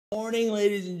Morning,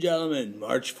 ladies and gentlemen.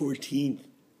 March 14th,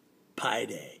 Pi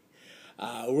Day.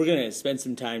 We're going to spend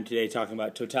some time today talking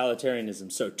about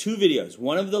totalitarianism. So 2 videos,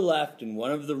 one of the left and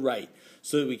one of the right,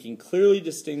 so that we can clearly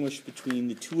distinguish between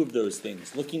the two of those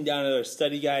things. Looking down at our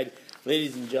study guide,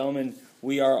 ladies and gentlemen,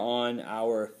 we are on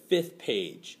our 5th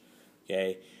page.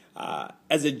 Okay.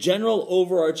 As a general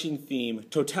overarching theme,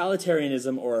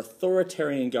 totalitarianism or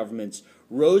authoritarian governments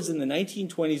rose in the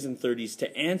 1920s and 30s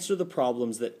to answer the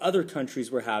problems that other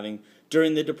countries were having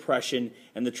during the Depression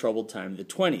and the troubled time of the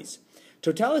 20s.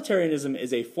 Totalitarianism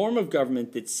is a form of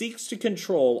government that seeks to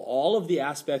control all of the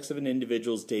aspects of an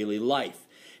individual's daily life.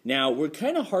 Now, we're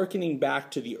kind of hearkening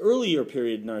back to the earlier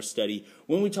period in our study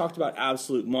when we talked about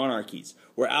absolute monarchies,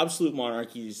 where absolute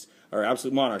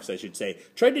monarchs, I should say,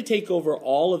 tried to take over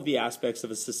all of the aspects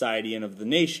of a society and of the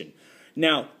nation.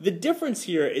 Now, the difference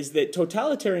here is that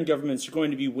totalitarian governments are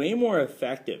going to be way more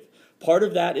effective. Part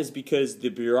of that is because the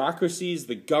bureaucracies,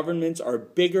 the governments are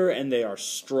bigger and they are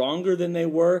stronger than they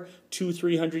were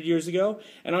 200-300 years ago.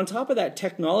 And on top of that,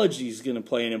 technology is going to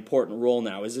play an important role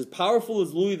now. As powerful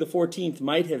as Louis XIV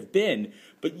might have been,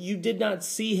 but you did not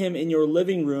see him in your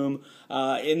living room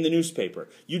in the newspaper.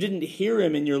 You didn't hear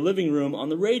him in your living room on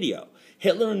the radio.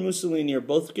 Hitler and Mussolini are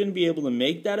both going to be able to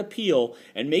make that appeal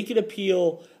and make it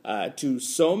appeal to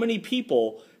so many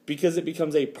people because it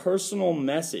becomes a personal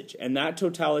message, and that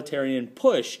totalitarian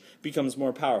push becomes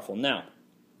more powerful. Now,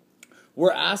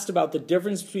 we're asked about the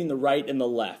difference between the right and the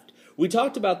left. We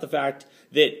talked about the fact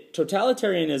that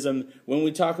totalitarianism, when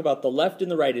we talk about the left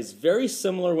and the right, is very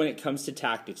similar when it comes to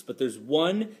tactics, but there's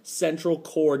one central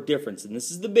core difference, and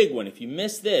this is the big one. If you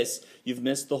miss this, you've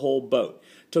missed the whole boat.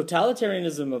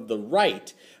 Totalitarianism of the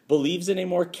right believes in a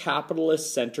more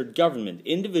capitalist-centered government.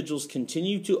 Individuals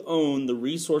continue to own the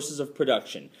resources of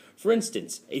production. For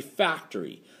instance, a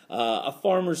factory, a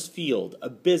farmer's field, a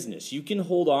business. You can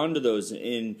hold on to those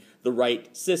in the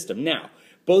right system. Now,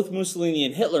 both Mussolini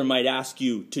and Hitler might ask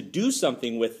you to do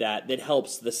something with that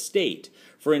helps the state.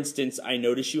 For instance, I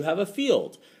notice you have a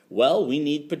field. Well, we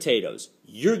need potatoes.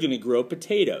 You're going to grow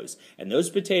potatoes, and those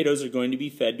potatoes are going to be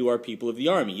fed to our people of the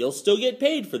army. You'll still get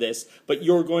paid for this, but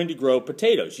you're going to grow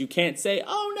potatoes. You can't say,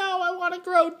 oh no, I want to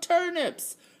grow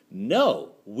turnips.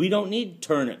 No, we don't need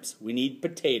turnips. We need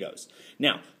potatoes.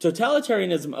 Now,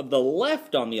 totalitarianism of the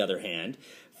left, on the other hand,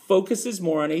 focuses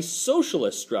more on a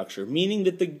socialist structure, meaning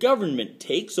that the government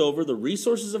takes over the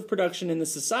resources of production in the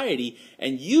society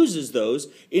and uses those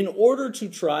in order to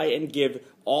try and give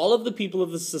all of the people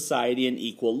of the society an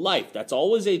equal life. That's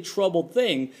always a troubled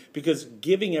thing because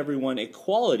giving everyone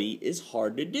equality is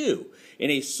hard to do.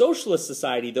 In a socialist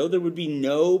society, though, there would be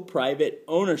no private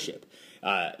ownership.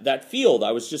 That field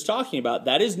I was just talking about,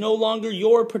 that is no longer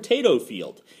your potato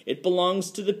field. It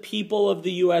belongs to the people of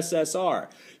the USSR.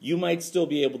 You might still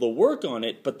be able to work on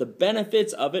it, but the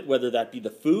benefits of it, whether that be the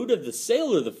food or the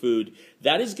sale of the food,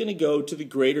 that is going to go to the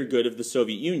greater good of the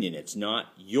Soviet Union. It's not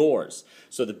yours.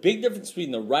 So the big difference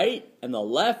between the right and the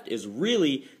left is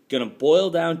really going to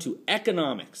boil down to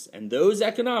economics, and those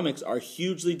economics are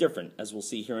hugely different, as we'll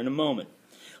see here in a moment.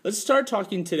 Let's start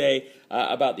talking today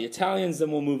about the Italians,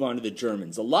 then we'll move on to the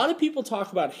Germans. A lot of people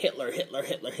talk about Hitler. Hitler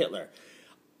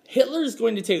is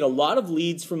going to take a lot of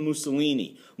leads from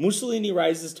Mussolini. Mussolini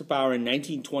rises to power in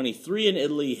 1923 in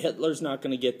Italy. Hitler's not going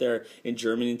to get there in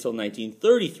Germany until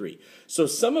 1933. So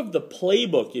some of the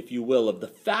playbook, if you will, of the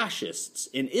fascists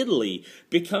in Italy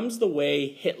becomes the way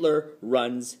Hitler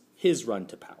runs his run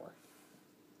to power.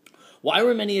 Why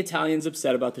were many Italians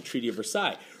upset about the Treaty of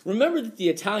Versailles? Remember that the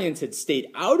Italians had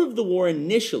stayed out of the war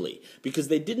initially because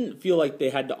they didn't feel like they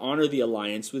had to honor the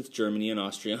alliance with Germany and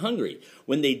Austria-Hungary.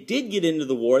 When they did get into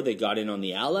the war, they got in on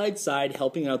the Allied side,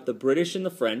 helping out the British and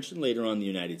the French, and later on the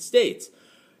United States.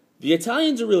 The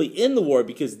Italians are really in the war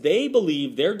because they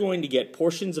believe they're going to get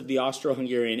portions of the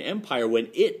Austro-Hungarian Empire when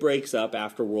it breaks up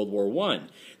after World War I.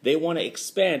 They want to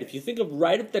expand. If you think of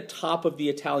right at the top of the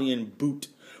Italian boot,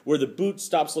 where the boot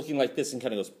stops looking like this and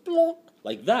kind of goes plonk,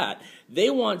 like that, they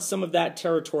want some of that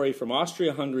territory from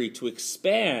Austria-Hungary to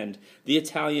expand the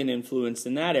Italian influence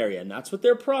in that area, and that's what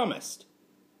they're promised.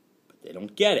 But they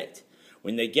don't get it.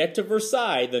 When they get to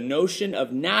Versailles, the notion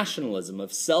of nationalism,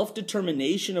 of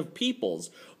self-determination of peoples,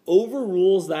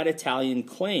 overrules that Italian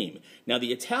claim. Now,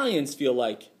 the Italians feel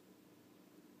like,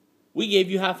 we gave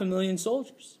you 500,000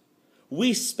 soldiers.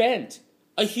 We spent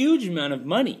a huge amount of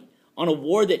money on a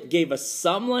war that gave us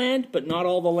some land, but not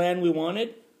all the land we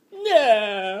wanted?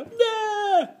 Nah.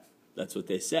 That's what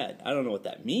they said. I don't know what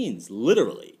that means,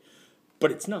 literally.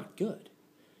 But it's not good.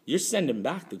 You're sending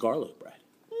back the garlic bread.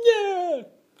 Yeah.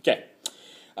 Okay.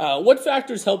 What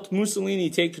factors helped Mussolini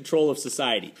take control of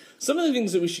society? Some of the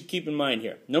things that we should keep in mind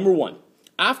here. Number one,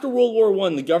 After World War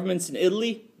I, the governments in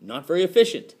Italy, not very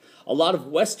efficient. A lot of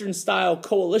Western-style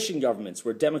coalition governments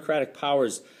where democratic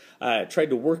powers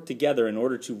tried to work together in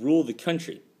order to rule the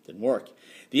country. Didn't work.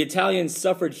 The Italians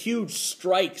suffered huge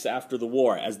strikes after the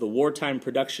war. As the wartime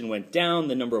production went down,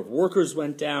 the number of workers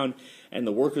went down, and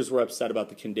the workers were upset about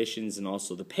the conditions and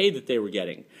also the pay that they were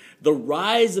getting. The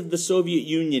rise of the Soviet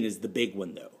Union is the big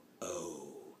one, though.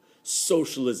 Oh,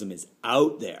 socialism is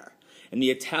out there. And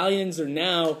the Italians are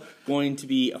now going to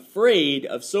be afraid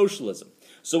of socialism.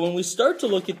 So when we start to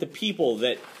look at the people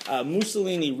that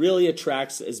Mussolini really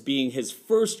attracts as being his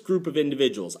first group of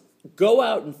individuals, go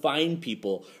out and find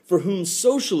people for whom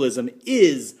socialism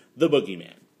is the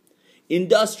boogeyman.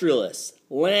 Industrialists,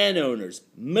 landowners,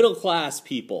 middle-class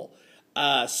people,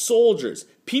 soldiers,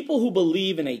 people who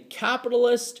believe in a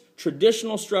capitalist,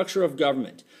 traditional structure of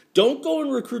government. Don't go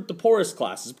and recruit the poorest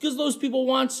classes because those people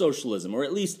want socialism, or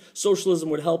at least socialism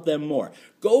would help them more.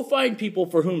 Go find people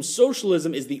for whom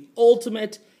socialism is the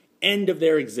ultimate end of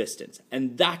their existence,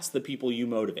 and that's the people you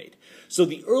motivate. So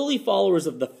the early followers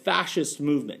of the fascist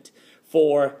movement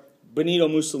for Benito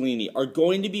Mussolini are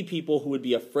going to be people who would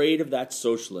be afraid of that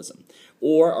socialism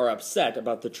or are upset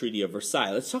about the Treaty of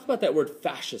Versailles. Let's talk about that word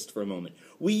fascist for a moment.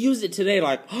 We use it today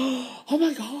like, oh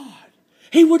my God,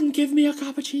 he wouldn't give me a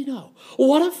cappuccino.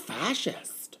 What a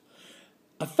fascist.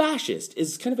 A fascist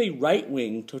is kind of a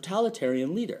right-wing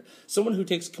totalitarian leader, someone who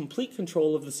takes complete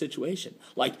control of the situation.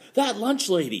 Like, that lunch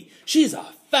lady, she's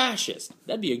a fascist.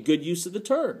 That'd be a good use of the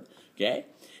term, okay?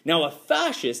 Now, a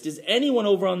fascist is anyone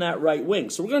over on that right wing.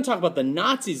 So we're going to talk about the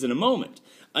Nazis in a moment.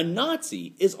 A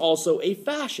Nazi is also a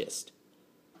fascist.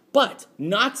 But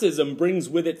Nazism brings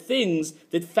with it things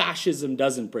that fascism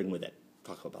doesn't bring with it.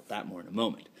 Talk about that more in a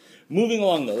moment. Moving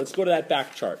along, though, let's go to that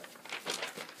back chart.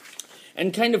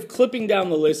 And kind of clipping down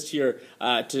the list here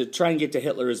to try and get to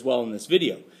Hitler as well in this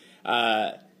video.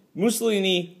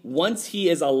 Mussolini, once he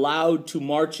is allowed to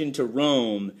march into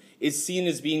Rome, is seen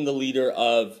as being the leader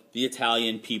of the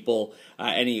Italian people,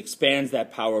 and he expands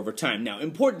that power over time. Now,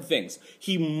 important things.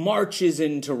 He marches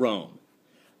into Rome.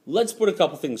 Let's put a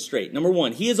couple things straight. Number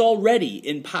one, he is already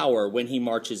in power when he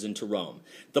marches into Rome.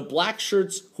 The black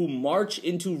shirts who march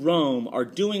into Rome are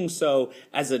doing so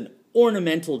as an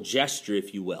ornamental gesture,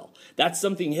 if you will. That's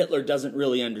something Hitler doesn't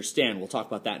really understand. We'll talk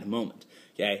about that in a moment.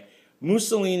 Okay?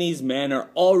 Mussolini's men are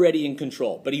already in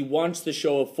control, but he wants the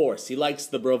show of force. He likes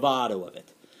the bravado of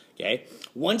it. Okay?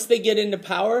 Once they get into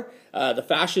power, the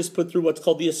fascists put through what's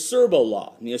called the Acerbo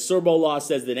Law. And the Acerbo Law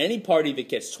says that any party that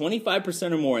gets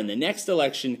 25% or more in the next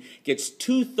election gets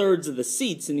 2/3 of the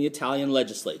seats in the Italian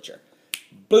legislature.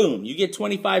 Boom. You get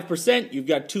 25%, you've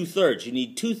got 2/3. You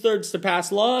need 2/3 to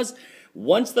pass laws.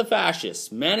 Once the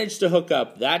fascists manage to hook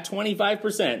up that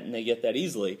 25%, and they get that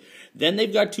easily, then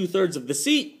they've got 2/3 of the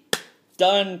seat.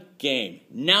 Done game.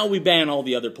 Now we ban all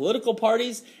the other political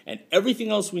parties, and everything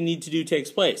else we need to do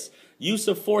takes place. Use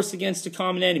of force against a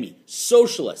common enemy.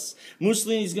 Socialists.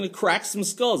 Mussolini's going to crack some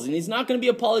skulls, and he's not going to be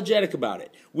apologetic about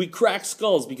it. We crack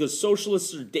skulls because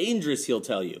socialists are dangerous, he'll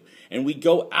tell you, and we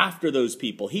go after those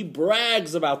people. He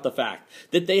brags about the fact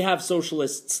that they have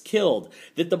socialists killed,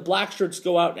 that the black shirts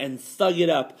go out and thug it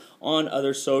up on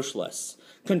other socialists.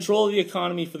 Control of the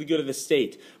economy for the good of the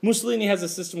state. Mussolini has a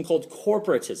system called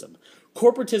corporatism.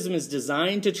 Corporatism is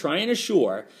designed to try and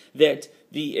assure that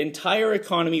the entire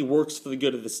economy works for the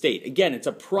good of the state. Again, it's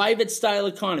a private-style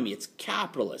economy. It's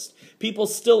capitalist. People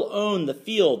still own the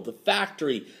field, the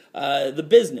factory, the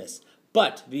business.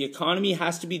 But the economy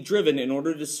has to be driven in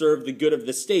order to serve the good of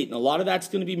the state. And a lot of that's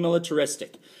going to be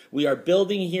militaristic. We are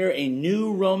building here a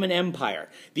new Roman Empire.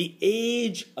 The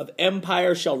age of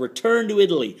empire shall return to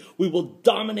Italy. We will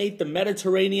dominate the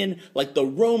Mediterranean like the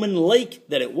Roman lake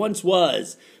that it once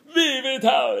was. Viva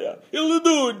Italia! Il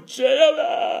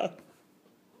Duce!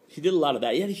 He did a lot of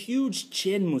that. He had a huge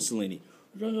chin, Mussolini.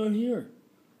 Right on here.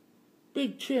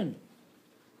 Big chin.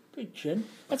 Big chin.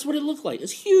 That's what it looked like.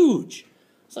 It's huge.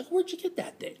 It's like, where'd you get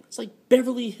that thing? It's like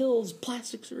Beverly Hills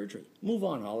plastic surgery. Move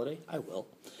on, Holliday. I will.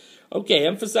 Okay,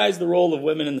 emphasize the role of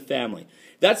women in the family.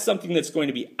 That's something that's going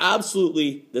to be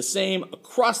absolutely the same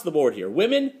across the board here.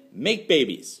 Women, make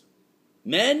babies.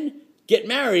 Men, get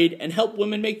married and help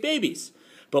women make babies.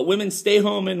 But women, stay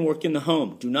home and work in the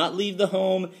home. Do not leave the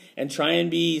home and try and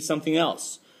be something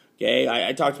else. Okay,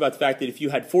 I talked about the fact that if you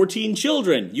had 14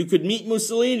 children, you could meet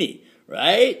Mussolini,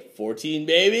 right? 14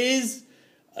 babies,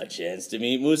 a chance to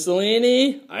meet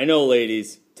Mussolini. I know,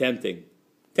 ladies, tempting,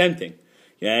 tempting.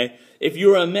 Okay, if you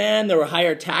were a man, there were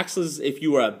higher taxes. If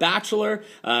you were a bachelor,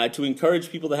 to encourage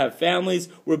people to have families.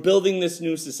 We're building this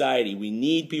new society. We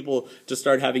need people to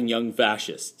start having young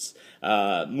fascists.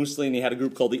 Mussolini had a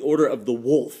group called the Order of the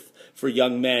Wolf for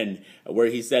young men, where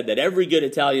he said that every good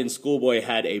Italian schoolboy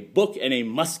had a book and a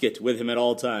musket with him at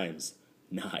all times.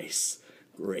 Nice.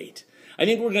 Great. I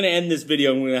think we're going to end this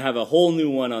video and we're going to have a whole new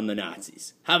one on the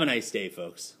Nazis. Have a nice day,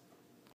 folks.